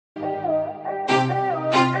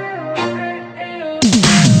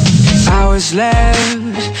was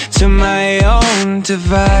left to my own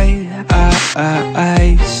devices.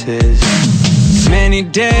 Many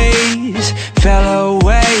days fell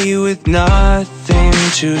away with nothing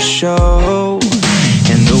to show,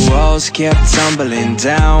 and the walls kept tumbling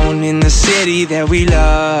down in the city that we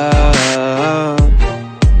love.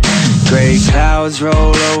 Gray clouds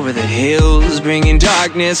roll over the hills, bringing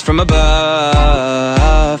darkness from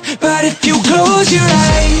above. But if you close your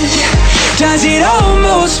eyes, does it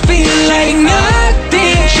almost feel like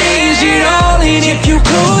nothing changed at all? And if you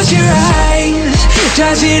close your eyes,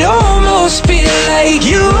 does it almost feel like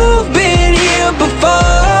you've been here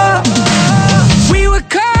before? We were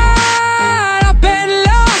caught up and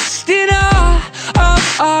lost in all of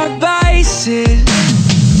our vices.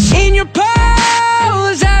 In your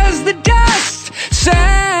pose as the dust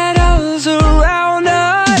settles around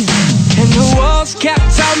us, and the walls kept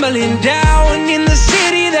tumbling down in the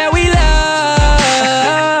city that we love.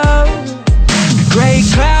 Gray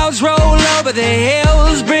clouds roll over the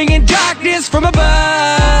hills, bringing darkness from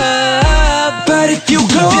above. But if you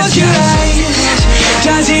close your eyes,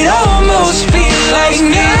 does it almost feel like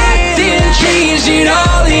nothing changed at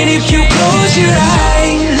all? And if you close your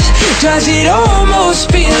eyes, does it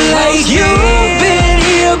almost feel like you've been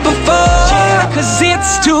here before? 'Cause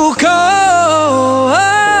it's too cold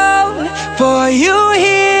for you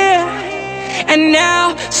here and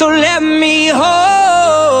now, so let me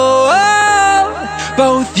hold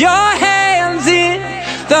both your hands in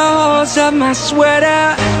the holes of my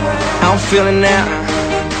sweater. I'm feeling now,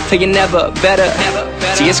 thinking never better.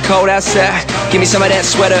 See, it's cold outside, give me some of that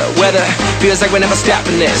sweater weather. Feels like we're never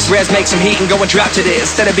stopping this. Res make some heat and go and drop to this,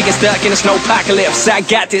 instead of being stuck in a snow apocalypse. I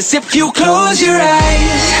got this. If you close your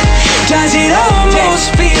eyes, does it almost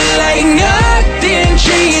feel like nothing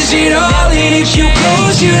changed at all? And if you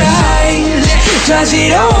close your eyes, does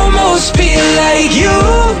it almost feel like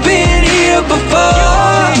you've been here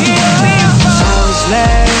before? I was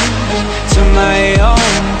left to my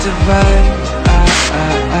own devices.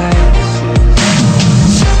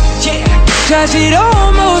 Does it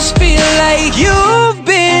almost feel like you've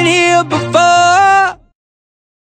been here before?